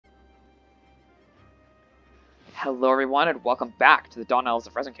Hello everyone, and welcome back to the Dawn Elves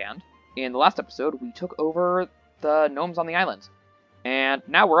of Rezankand. In the last episode, we took over the gnomes on the island. And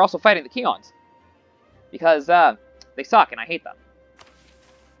now we're also fighting the Keons. Because, they suck and I hate them.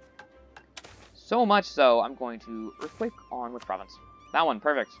 So much so, I'm going to Earthquake on which province? That one,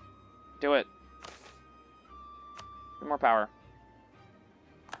 perfect. Do it. Get more power.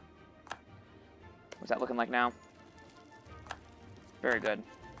 What's that looking like now? Very good.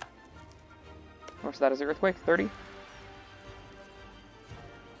 How much of that is the Earthquake? 30?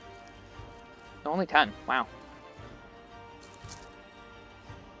 Only 10. Wow.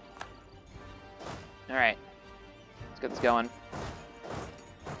 Alright. Let's get this going.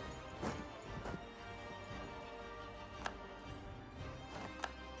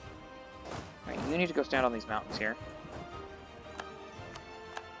 Alright, you need to go stand on these mountains here.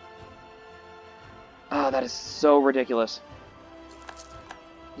 Oh, that is so ridiculous.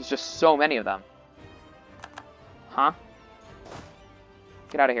 There's just so many of them. Huh?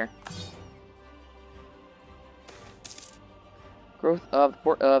 Get out of here. Growth of the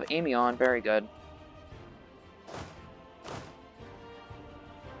port of Amion, very good.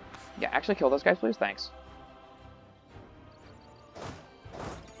 Yeah, actually kill those guys, please. Thanks.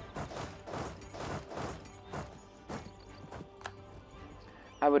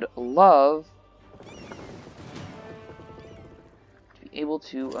 I would love to be able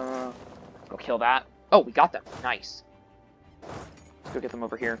to go kill that. Oh, we got them. Nice. Let's go get them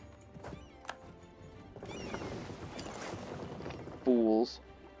over here. Fools.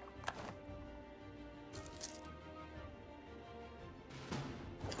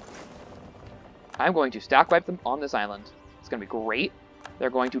 I'm going to stack wipe them on this island. It's going to be great. They're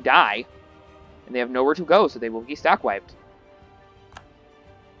going to die. And they have nowhere to go, so they will be stack wiped.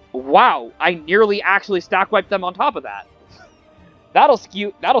 Wow, I nearly actually stack wiped them on top of that. That'll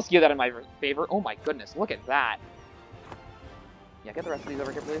skew that in my favor. Oh my goodness, look at that. Yeah, get the rest of these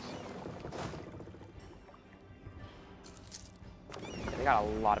over here, please. Yeah, they got a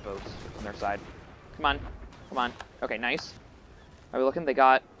lot of boats on their side. Come on, come on. Okay, nice. Are we looking? They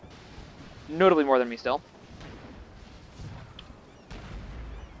got notably more than me still.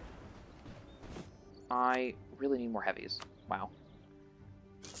 I really need more heavies. Wow.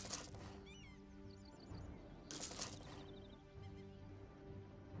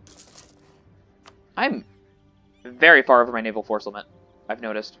 I'm very far over my naval force limit, I've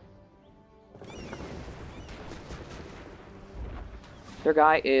noticed. Their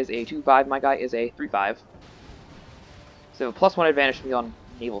guy is a 2-5, my guy is a 3-5. So a +1 advantage to me on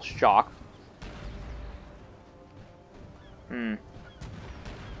naval shock. I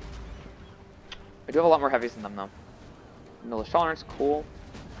do have a lot more heavies than them, though. Militia tolerance, cool.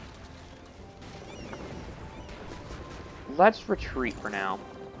 Let's retreat for now.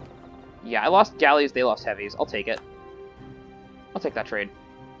 Yeah, I lost galleys, they lost heavies. I'll take it. I'll take that trade.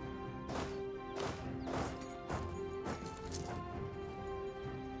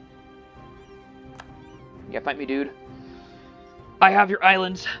 Yeah, fight me, dude. I have your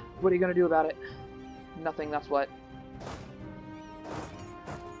islands. What are you gonna do about it? Nothing, that's what.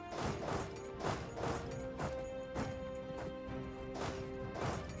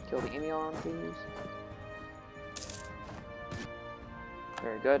 Kill the Amion, please.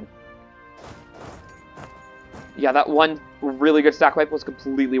 Very good. Yeah, that one really good stack wipe was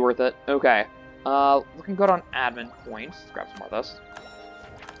completely worth it. Okay. Looking good on admin points. Let's grab some more of those.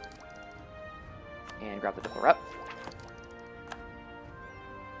 And grab the double rep.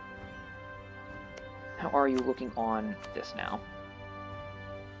 How are you looking on this now?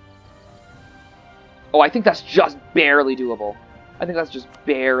 Oh, I think that's just barely doable. I think that's just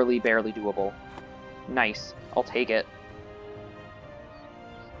barely doable. Nice. I'll take it.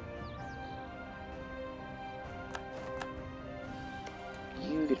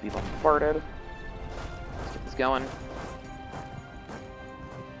 You get to be bombarded. Let's get this going.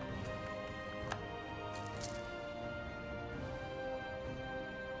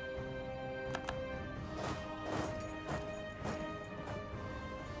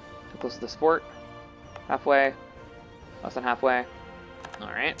 Too close to the sport. Halfway. Less than halfway.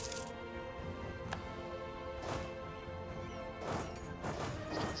 Alright.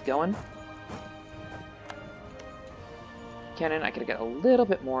 Let's get this going. Cannon, I could get a little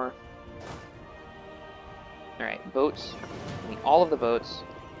bit more. Alright, boats. I need all of the boats.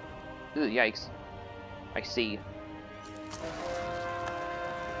 Ooh, yikes. I see.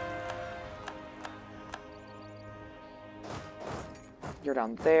 You're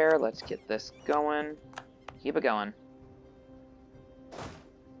down there. Let's get this going. Keep it going.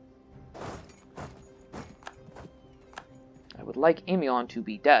 I would like Amion to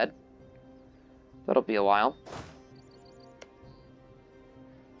be dead. That'll be a while.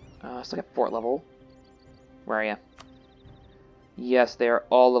 Still got fort level. Where are you? Yes, they are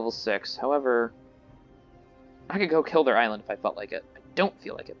all level 6. However, I could go kill their island if I felt like it. I don't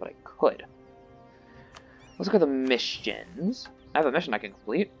feel like it, but I could. Let's look at the missions. I have a mission I can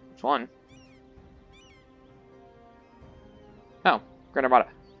complete. Which one? Oh, Grand Armada.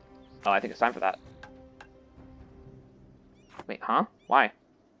 Oh, I think it's time for that. Wait, huh? Why?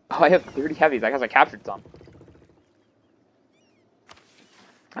 Oh, I have 30 heavies. I guess I captured some.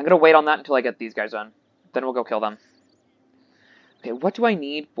 I'm gonna wait on that until I get these guys done. Then we'll go kill them. Okay, what do I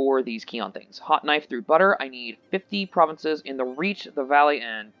need for these Keon things? Hot knife through butter. I need 50 provinces in the Reach, the Valley,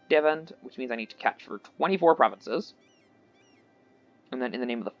 and Devon, which means I need to capture 24 provinces. And then in the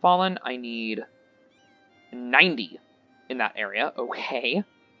Name of the Fallen, I need 90 in that area. Okay.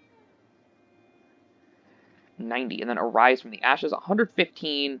 90. And then Arise from the Ashes.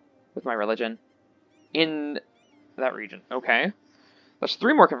 115 with my religion in that region. Okay. That's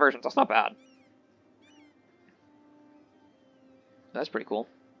 3 more conversions. That's not bad. That's pretty cool.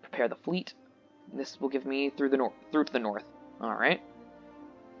 Prepare the fleet. This will give me through to the north. All right.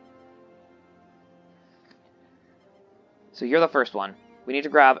 So you're the first one. We need to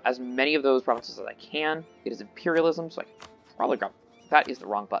grab as many of those provinces as I can. It is imperialism, so I can probably grab. That is the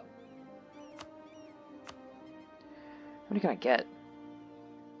wrong button. How many can I get?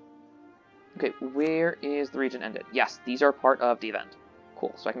 Okay, where is the region ended? Yes, these are part of Divenhal.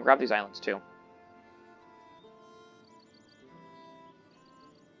 Cool. So I can grab these islands too.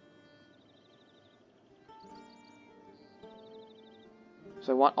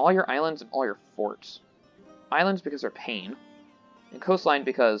 So I want all your islands and all your forts. Islands because they're pain. And coastline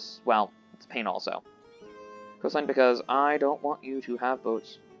because, well, it's pain also. Coastline because I don't want you to have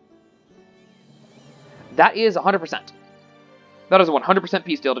boats. That is 100%. That is a 100%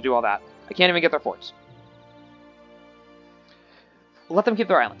 peace deal to do all that. I can't even get their forts. Let them keep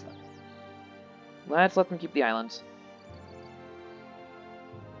their islands, then. Let's let them keep the islands.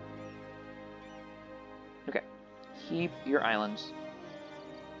 Okay. Keep your islands.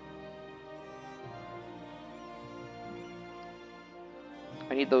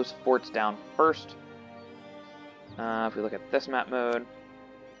 I need those forts down first. If we look at this map mode,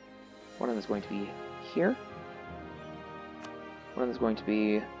 one of them is going to be here. One of them is going to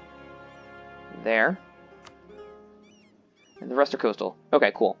be there. And the rest are coastal.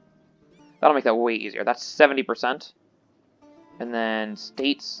 Okay, cool. That'll make that way easier. That's 70%. And then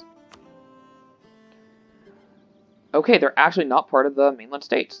states. Okay, they're actually not part of the mainland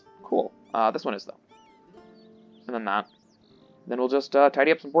states. Cool. This one is, though. And then that. Then we'll just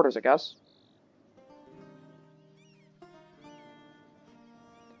tidy up some borders, I guess.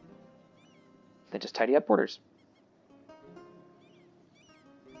 Then just tidy up borders.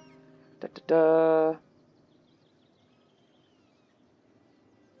 Da-da-da.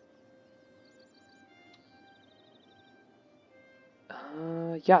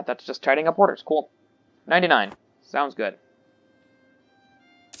 Yeah, that's just tidying up borders. Cool. 99. Sounds good.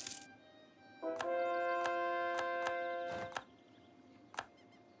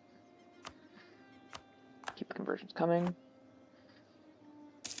 Keep the conversions coming.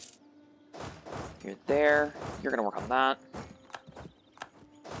 You're there. You're going to work on that.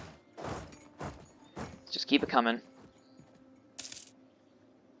 Just keep it coming.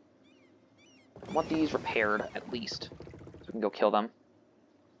 I want these repaired, at least, so we can go kill them.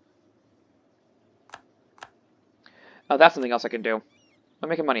 Oh, that's something else I can do. I'm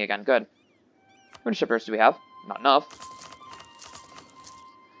making money again. Good. How many shippers do we have? Not enough.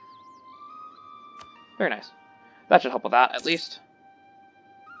 Very nice. That should help with that, at least.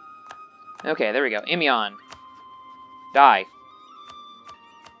 Okay, there we go. Amion. Die.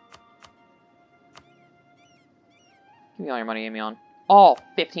 Give me all your money, Amion. All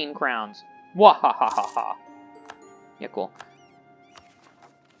 15 crowns. Wahahaha. Yeah, cool.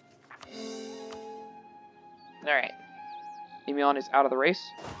 Alright. Amion is out of the race.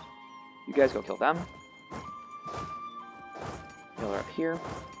 You guys go kill them. Y'all are up here.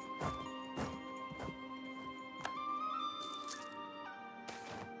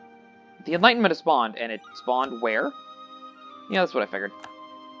 The Enlightenment has spawned, and it spawned where? Yeah, that's what I figured.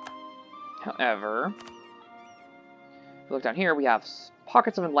 However, if you look down here, we have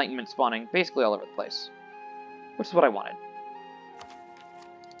pockets of Enlightenment spawning basically all over the place. Which is what I wanted.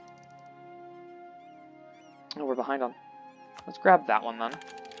 Oh, we're behind on. Let's grab that one, then.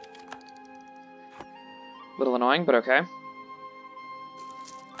 Little annoying, but okay.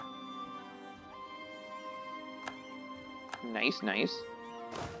 Nice, nice.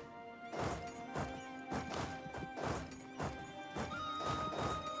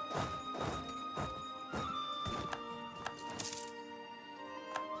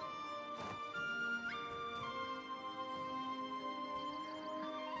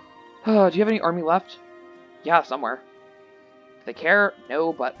 Do you have any army left? Yeah, somewhere. Do they care?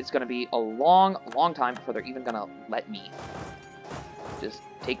 No, but it's going to be a long, long time before they're even going to let me just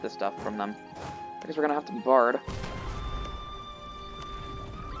take this stuff from them. I guess we're going to have to bombard.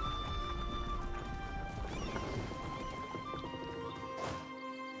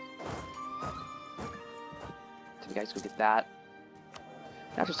 So you guys go get that.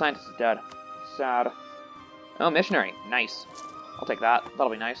 Natural scientist is dead. Sad. Oh, missionary. Nice. I'll take that. That'll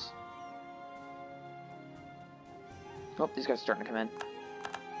be nice. Oh, these guys are starting to come in.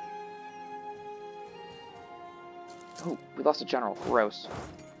 Oh, we lost a general. Gross.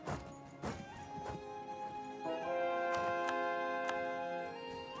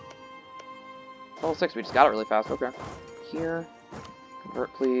 Level 6, we just got it really fast. Okay. Here.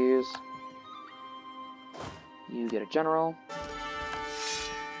 Convert, please. You get a general.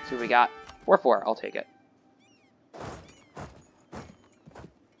 Let's see what we got. 4-4. I'll take it.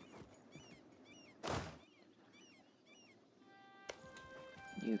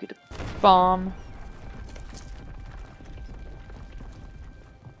 You get a bomb.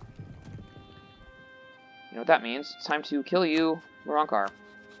 You know what that means? It's time to kill you, Rezankand.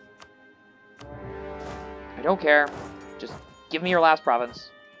 I don't care. Just give me your last province.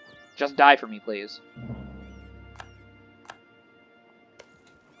 Just die for me, please.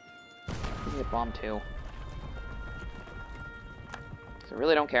 Give me a bomb, too. So I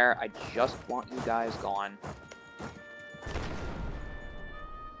really don't care. I just want you guys gone.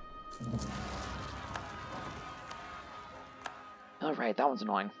 Alright, that one's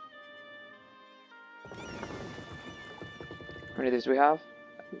annoying. How many of these do we have?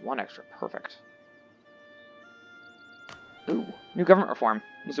 One extra. Perfect. Ooh, new government reform.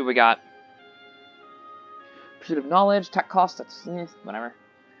 Let's see what we got. Pursuit of knowledge, tech costs, that's whatever.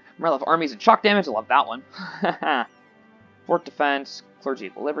 Morale of armies and shock damage, I love that one. Fort defense, clergy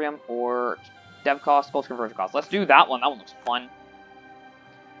equilibrium, or dev cost, culture conversion cost. Let's do that one looks fun.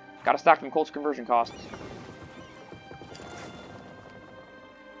 Gotta stack them culture conversion costs.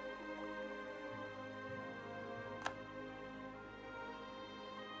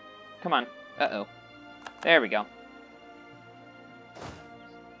 Come on. Uh-oh. There we go.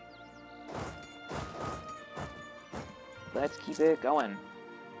 Let's keep it going.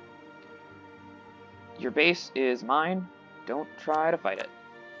 Your base is mine. Don't try to fight it.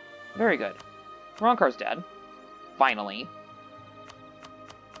 Very good. Rezankand's dead. Finally.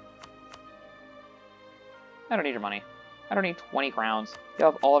 I don't need your money. I don't need 20 crowns. You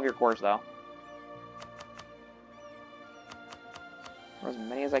have all of your cores, though. Or as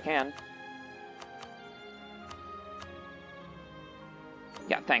many as I can.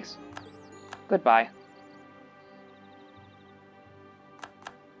 Yeah, thanks. Goodbye.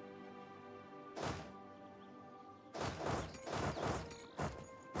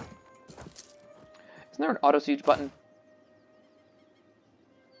 Isn't there an auto-siege button?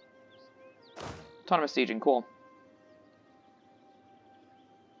 Autonomous sieging, cool.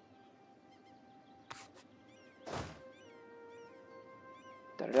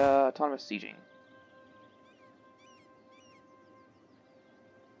 Da-da-da, autonomous sieging.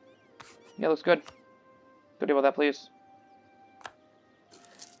 Yeah, looks good. Go deal with that, please.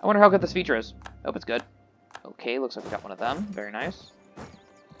 I wonder how good this feature is. Hope it's good. Okay, looks like we got one of them. Very nice.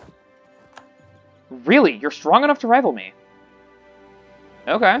 Really? You're strong enough to rival me?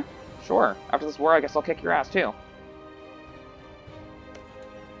 Okay, sure. After this war, I guess I'll kick your ass, too.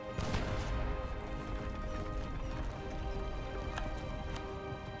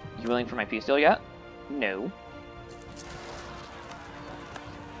 You willing for my peace deal yet? No.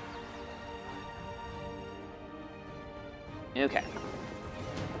 Okay.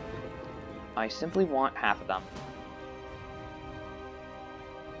 I simply want half of them.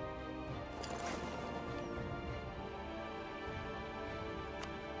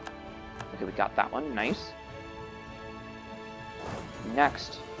 Okay, we got that one. Nice.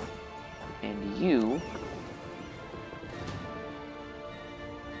 Next. And you...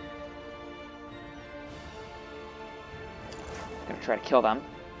 gonna try to kill them.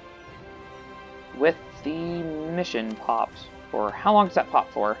 With the mission popped. For how long does that pop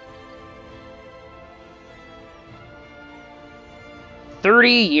for?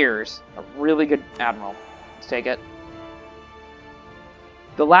 30 years. A really good admiral. Let's take it.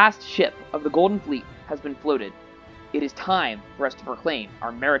 The last ship of the Golden Fleet has been floated. It is time for us to proclaim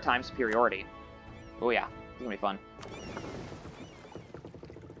our maritime superiority. Oh yeah, it's gonna be fun.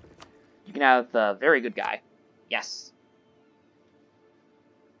 You can have the very good guy. Yes.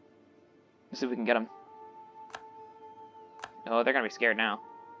 Let's see if we can get him. Oh, they're gonna be scared now.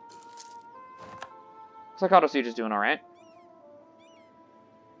 Looks like Auto Siege is doing alright.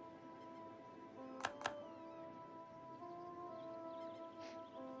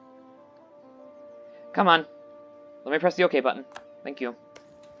 Come on. Let me press the OK button. Thank you.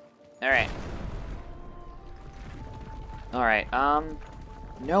 Alright. Alright,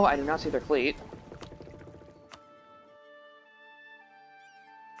 no, I do not see their fleet.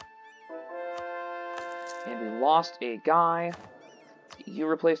 And we lost a guy. You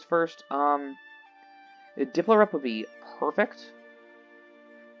replaced first. A Diplo rep would be perfect.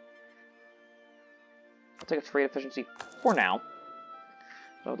 I'll take a trade efficiency for now.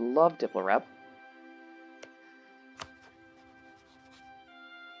 I would love Diplo rep.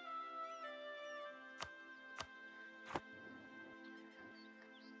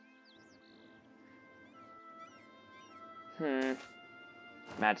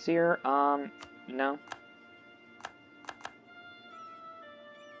 Mad Seer, no.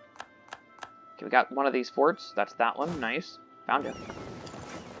 Okay, we got one of these forts. That's that one. Nice. Found it.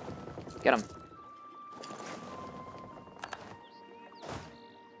 Get him.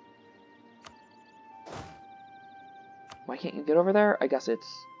 Why can't you get over there? I guess it's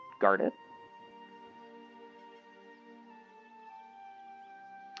guarded.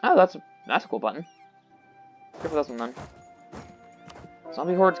 Oh, that's a cool button. Go for this one then.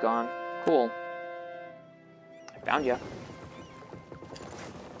 Zombie horde's gone. Cool. I found ya.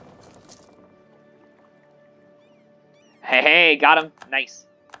 Hey, got him. Nice.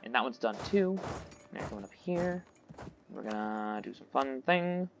 And that one's done too. Now going up here. We're gonna do some fun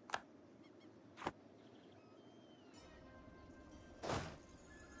thing.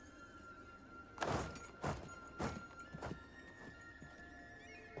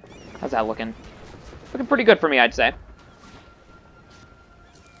 How's that looking? Looking pretty good for me, I'd say.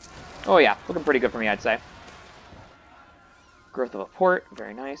 Oh yeah, looking pretty good for me, I'd say. Growth of a port,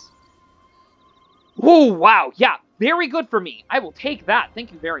 very nice. Whoa, wow, yeah, very good for me. I will take that,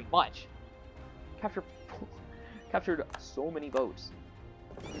 thank you very much. Captured so many boats.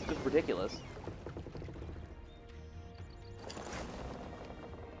 It's just ridiculous.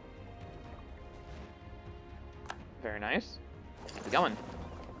 Very nice. Keep it going.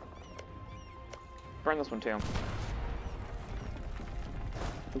 Burn this one too.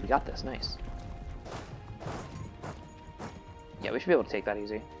 Ooh, we got this, nice. Yeah, we should be able to take that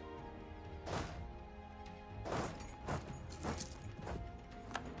easy.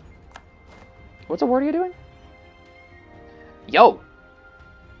 What's Awardia doing? Yo!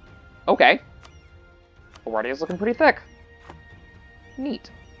 Okay. Awardia's looking pretty thick.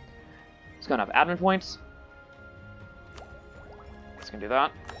 Neat. It's gonna have admin points. It's gonna do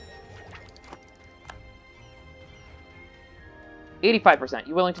that. 85%.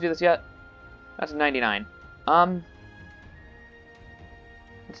 You willing to do this yet? That's 99.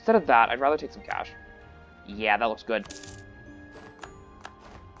 Instead of that, I'd rather take some cash. Yeah, that looks good.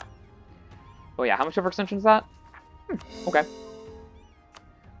 Oh yeah, how much overextension is that? Okay.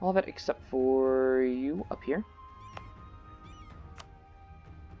 All of it except for you up here.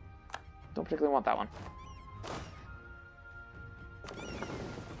 Don't particularly want that one.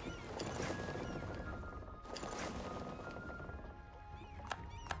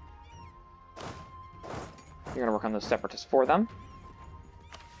 You're gonna work on those separatists for them.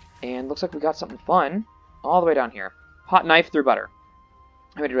 And looks like we got something fun all the way down here. Hot knife through butter.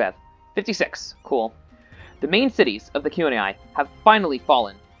 How many do we have? 56. Cool. The main cities of the Cannorians have finally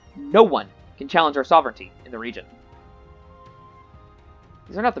fallen. No one can challenge our sovereignty in the region.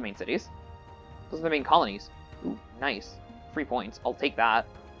 These are not the main cities. Those are the main colonies. Ooh, nice. 3 points. I'll take that.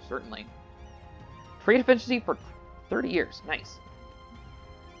 Certainly. Trade efficiency for 30 years. Nice.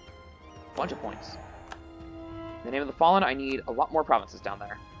 Bunch of points. In the name of the Fallen, I need a lot more provinces down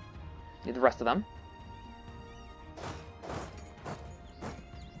there. Need the rest of them.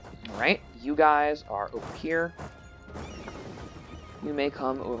 Alright, you guys are over here. You may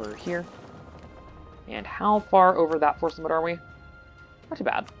come over here. And how far over that force limit are we? Not too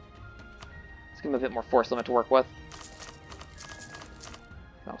bad. Let's give them a bit more force limit to work with.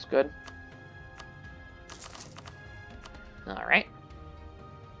 That was good. Alright.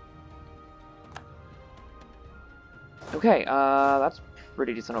 Okay, that's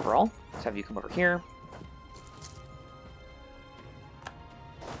pretty decent overall. Let's have you come over here.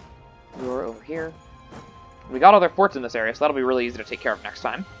 You're over here. We got all their forts in this area, so that'll be really easy to take care of next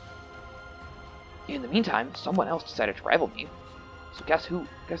time. In the meantime, someone else decided to rival me. So guess who?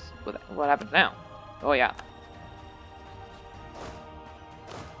 Guess what happens now? Oh yeah.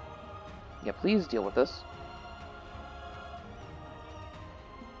 Yeah, please deal with this.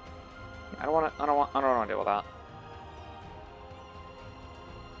 I don't want to deal with that.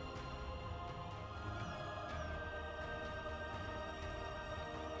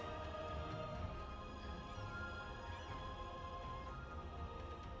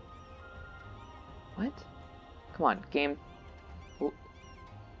 What? Come on, game. Oh.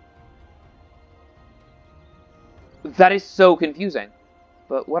 That is so confusing.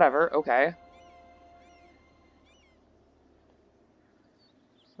 But whatever, okay.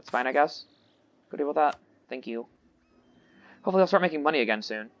 That's fine, I guess. Go deal with that. Thank you. Hopefully I'll start making money again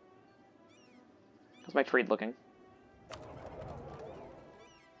soon. How's my trade looking?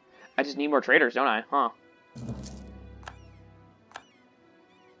 I just need more traders, don't I? Huh.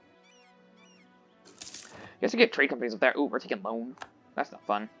 Guess I get trade companies up there. Ooh, we're taking loan. That's not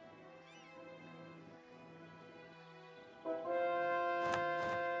fun.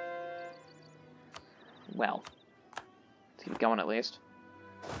 Well. Let's keep it going at least.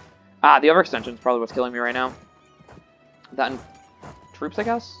 Ah, the overextension is probably what's killing me right now. That and troops, I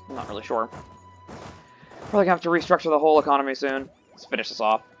guess? I'm not really sure. Probably gonna have to restructure the whole economy soon. Let's finish this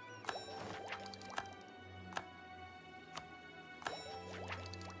off.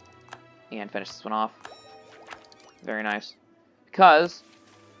 And finish this one off. Very nice. Because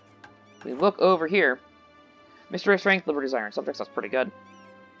we look over here. Mystery of Strength, Liberty Desire, and Subjects, that's pretty good.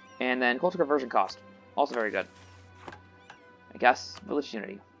 And then Culture Conversion Cost. Also very good. I guess Village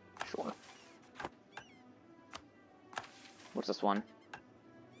Unity. Sure. What's this one?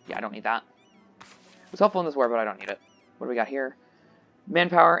 Yeah, I don't need that. It's helpful in this war, but I don't need it. What do we got here?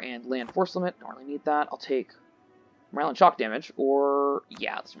 Manpower and Land Force Limit. Don't really need that. I'll take Mylan Shock Damage, or...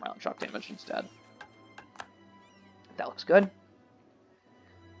 yeah, let's do Mylan Shock Damage instead. That looks good.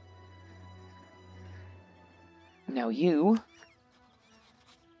 Now you...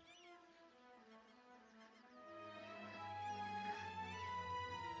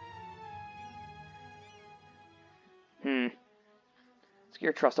 let's get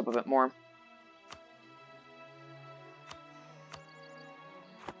your trust up a bit more.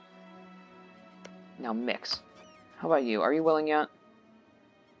 Now mix. How about you? Are you willing yet?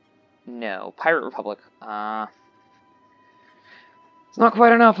 No. Pirate Republic. It's not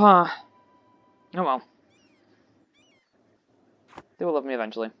quite enough, huh? Oh well. They will love me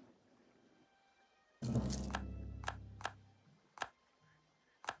eventually.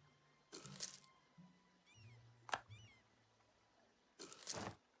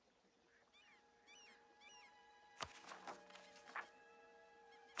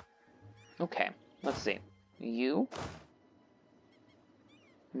 Okay, let's see. You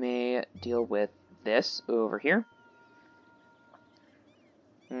may deal with this over here.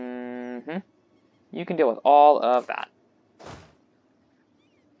 You can deal with all of that.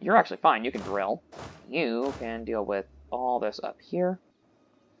 You're actually fine. You can drill. You can deal with all this up here.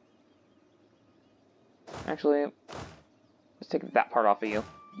 Actually, let's take that part off of you.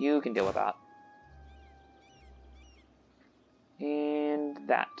 You can deal with that. And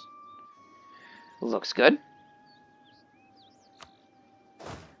that. Looks good.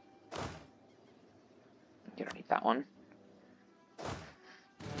 You don't need that one.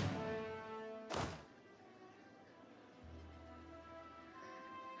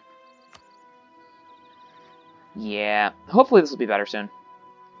 Yeah. Hopefully this will be better soon.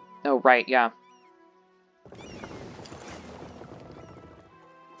 Oh, right, yeah.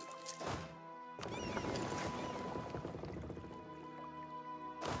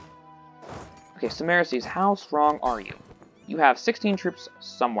 Okay, Samarices, how strong are you? You have 16 troops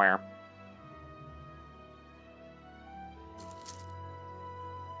somewhere.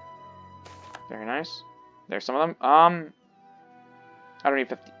 Very nice. There's some of them. I don't need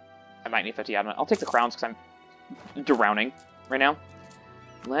 50. I might need 50 adamant. I'll take the crowns because I'm drowning right now.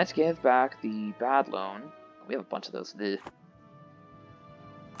 Let's give back the bad loan. We have a bunch of those. Ugh.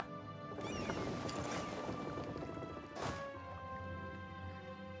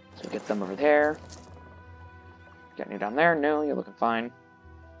 So get them over there. Got any down there? No, you're looking fine.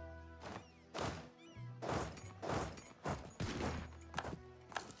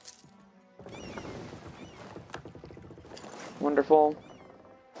 Wonderful.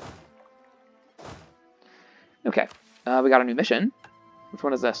 Okay, we got a new mission. Which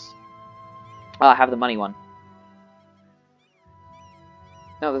one is this? I have the money one.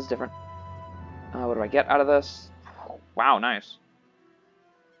 No, this is different. What do I get out of this? Wow, nice.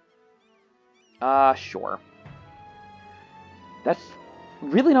 Sure. That's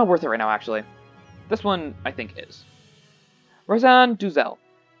really not worth it right now, actually. This one, I think, is. Rezankand.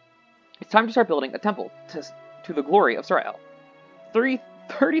 It's time to start building a temple to the glory of Surael.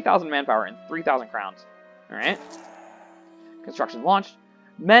 30,000 manpower and 3,000 crowns. Alright. Construction launched.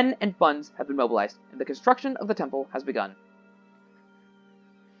 Men and funds have been mobilized, and the construction of the temple has begun.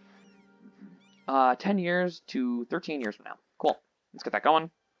 10 years to 13 years from now. Cool. Let's get that going.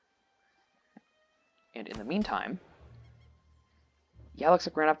 And in the meantime... yeah, looks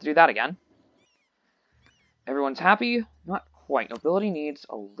like we're going to have to do that again. Everyone's happy? Not quite. Nobility needs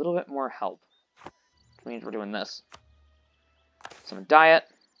a little bit more help. Which means we're doing this. Some diet.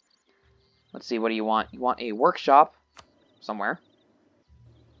 Let's see, what do you want? You want a workshop somewhere.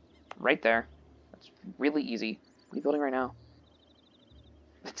 Right there. That's really easy. What are you building right now?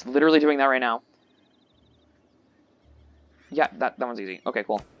 It's literally doing that right now. Yeah, that one's easy. Okay,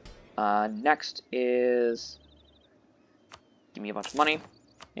 cool. Next is... Give me a bunch of money.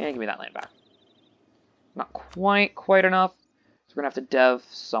 And give me that land back. Not quite enough. So we're gonna have to dev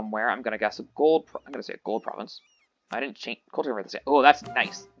somewhere. I'm gonna guess a gold... I'm gonna say a gold province. I didn't change... Cultivate this yet. Oh, that's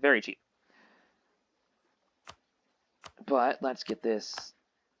nice. Very cheap. But let's get this...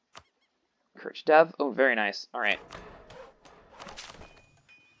 Courage dev. Oh, very nice. Alright.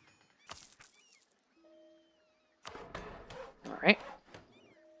 Alright.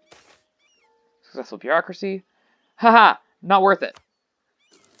 Successful bureaucracy. Haha! Not worth it.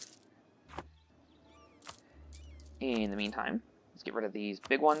 In the meantime, let's get rid of these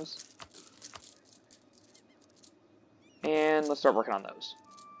big ones. And let's start working on those.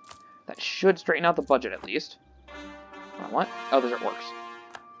 That should straighten out the budget at least. What? Oh, those are orcs.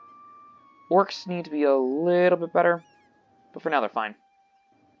 Orcs need to be a little bit better, but for now they're fine.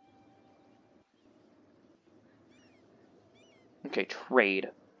 Okay, trade.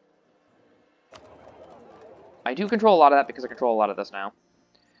 I do control a lot of that because I control a lot of this now.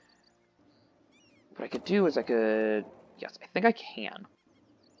 What I could do is I could... Yes, I think I can.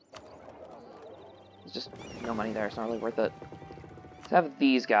 There's just no money there. It's not really worth it. Let's have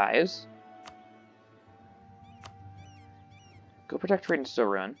these guys. Go protect trade in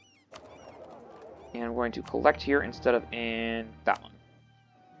Surael. And we're going to collect here instead of in that one.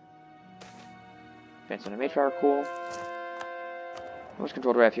 Advanced into Mage Power, cool. How much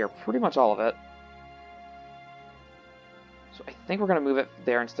control do I have here? Pretty much all of it. So I think we're going to move it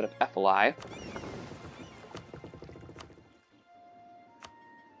there instead of FLI.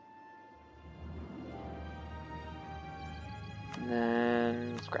 And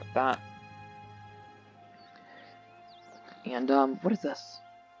then scrap that. And, what is this?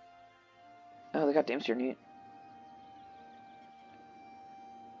 Oh, they got dames here, neat.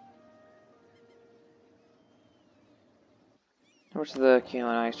 How much of the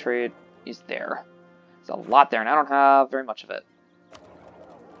Cannorians trade is there? There's a lot there, and I don't have very much of it.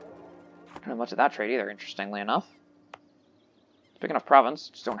 I don't have much of that trade either, interestingly enough. It's a big enough province,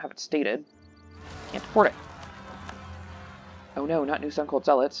 just don't have it stated. Can't afford it. Oh no, not new Sun Cold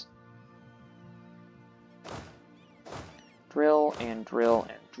Zealots. Drill, and drill,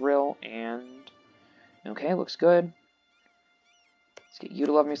 and drill, and... Okay, looks good. Let's get you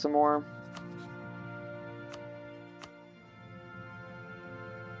to love me some more.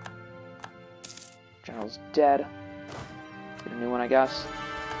 General's dead. Get a new one, I guess.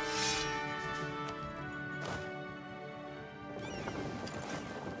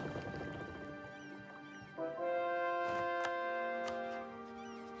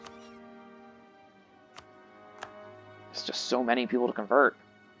 There's just so many people to convert.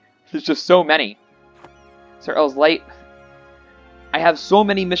 There's just so many. Surael's light. I have so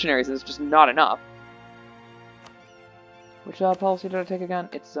many missionaries and it's just not enough. Which policy did I take again?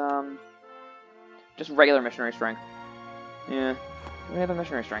 It's just regular missionary strength. Yeah. Any other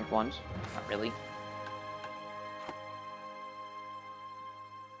missionary strength ones? Not really.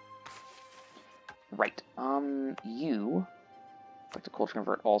 Right. You like to culture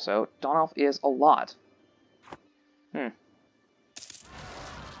convert also. Donalf is a lot.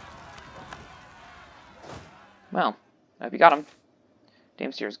 Well, I hope you got him.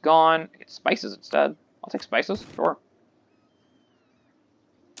 Dameseer's gone. I get spices instead. I'll take spices, sure.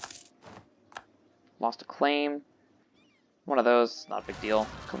 Lost a claim. One of those, not a big deal.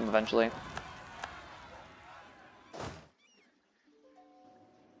 Kill them eventually.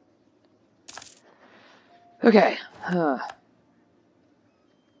 Okay.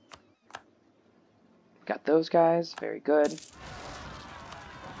 Got those guys. Very good.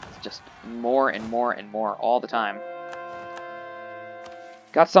 Just more and more and more all the time.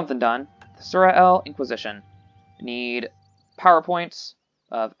 Got something done. The Surael Inquisition. I need power points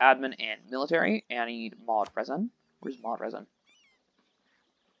of admin and military, and I need mod resin. Where's mod resin?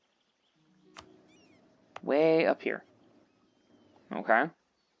 Way up here. Okay.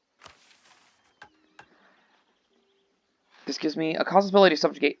 This gives me a cause ability to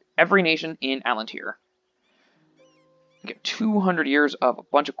subjugate every nation in Aelantir. I get 200 years of a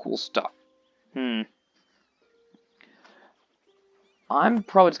bunch of cool stuff. I'm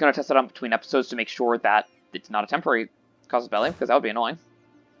probably just going to test it out between episodes to make sure that it's not a temporary casus belli, because that would be annoying.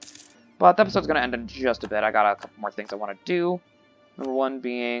 But the episode's going to end in just a bit. I got a couple more things I want to do. Number one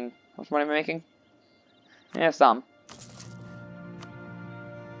being... How much money am I making? Yeah, some.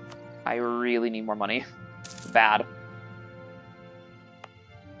 I really need more money. Bad.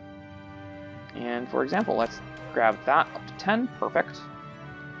 And for example, let's grab that up to 10. Perfect.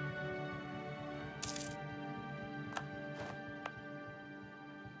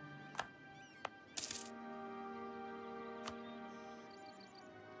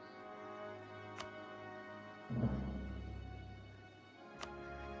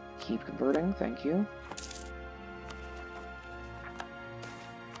 Keep converting, thank you.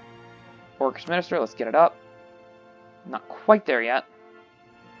 Orcish Minister, let's get it up. Not quite there yet.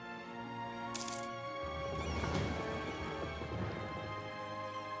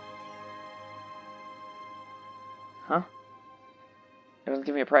 Huh? It doesn't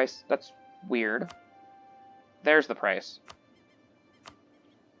give me a price. That's weird. There's the price.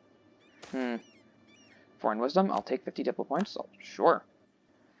 Foreign Wisdom, I'll take 50 Diplo points. Sure.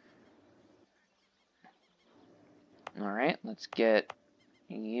 Alright, let's get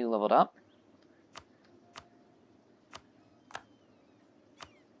you leveled up.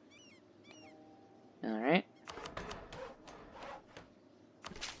 Alright.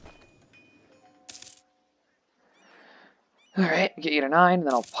 Alright, get you to 9,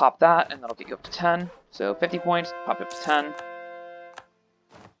 then I'll pop that, and that'll get you up to 10. So 50 points, pop you up to 10.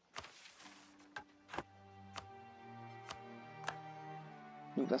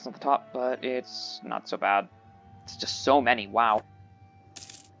 Ooh, that's not the top, but it's not so bad. It's just so many, wow.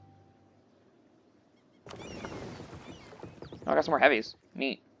 Oh, I got some more heavies.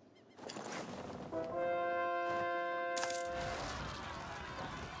 Neat.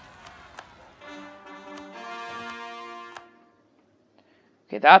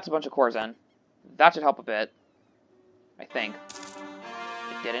 Okay, that's a bunch of cores in. That should help a bit. I think.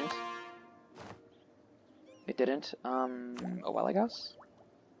 It didn't. It didn't. Oh well, I guess.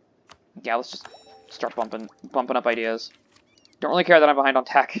 Yeah, let's just start bumping up ideas. Don't really care that I'm behind on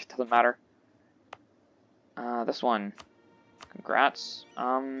tech. It doesn't matter. This one. Congrats.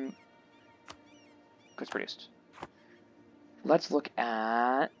 Goods produced. Let's look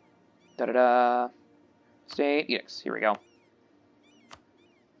at... State edicts. Here we go.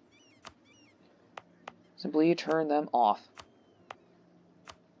 Simply turn them off.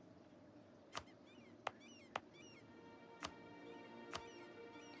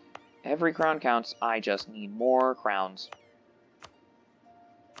 Every crown counts. I just need more crowns.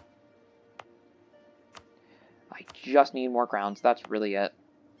 I just need more crowns. That's really it.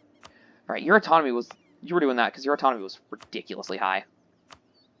 Alright, your autonomy was... You were doing that because your autonomy was ridiculously high.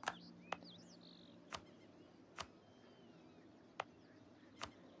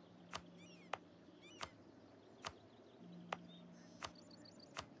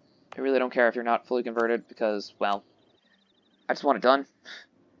 I really don't care if you're not fully converted because, well, I just want it done.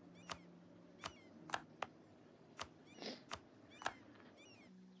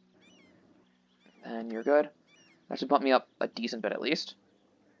 And you're good. That should bump me up a decent bit at least.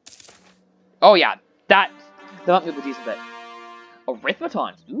 Oh yeah, that bumped me up a decent bit.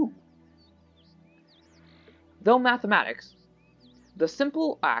 Arithmetons, ooh. Though mathematics, the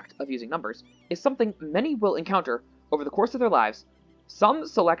simple act of using numbers, is something many will encounter over the course of their lives, some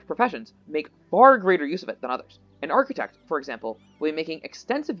select professions make far greater use of it than others. An architect, for example, will be making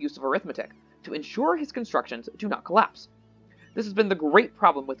extensive use of arithmetic to ensure his constructions do not collapse. This has been the great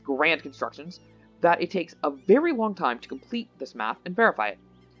problem with grand constructions, that it takes a very long time to complete this math and verify it.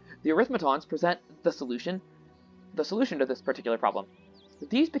 The arithmetons present the solution to this particular problem.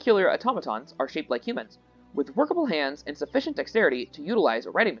 These peculiar automatons are shaped like humans, with workable hands and sufficient dexterity to utilize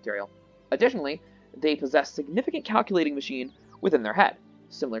writing material. Additionally, they possess significant calculating machine within their head,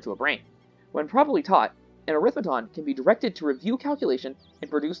 similar to a brain. When properly taught, an arithmeton can be directed to review calculation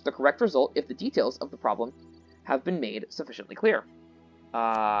and produce the correct result if the details of the problem have been made sufficiently clear.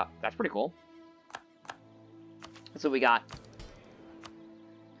 That's pretty cool. So we got...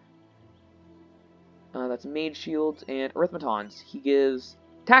 that's mage shields and arithmetons. He gives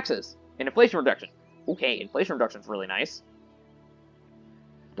taxes and inflation reduction. Okay, inflation reduction's really nice.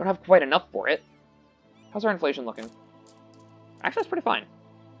 Don't have quite enough for it. How's our inflation looking? Actually, that's pretty fine.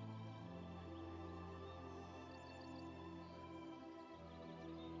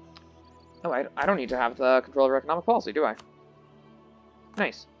 Oh, I don't need to have the control over economic policy, do I?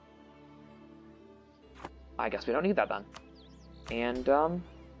 Nice. I guess we don't need that then. And,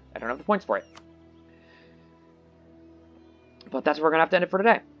 I don't have the points for it. But that's where we're going to have to end it for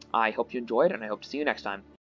today. I hope you enjoyed, and I hope to see you next time.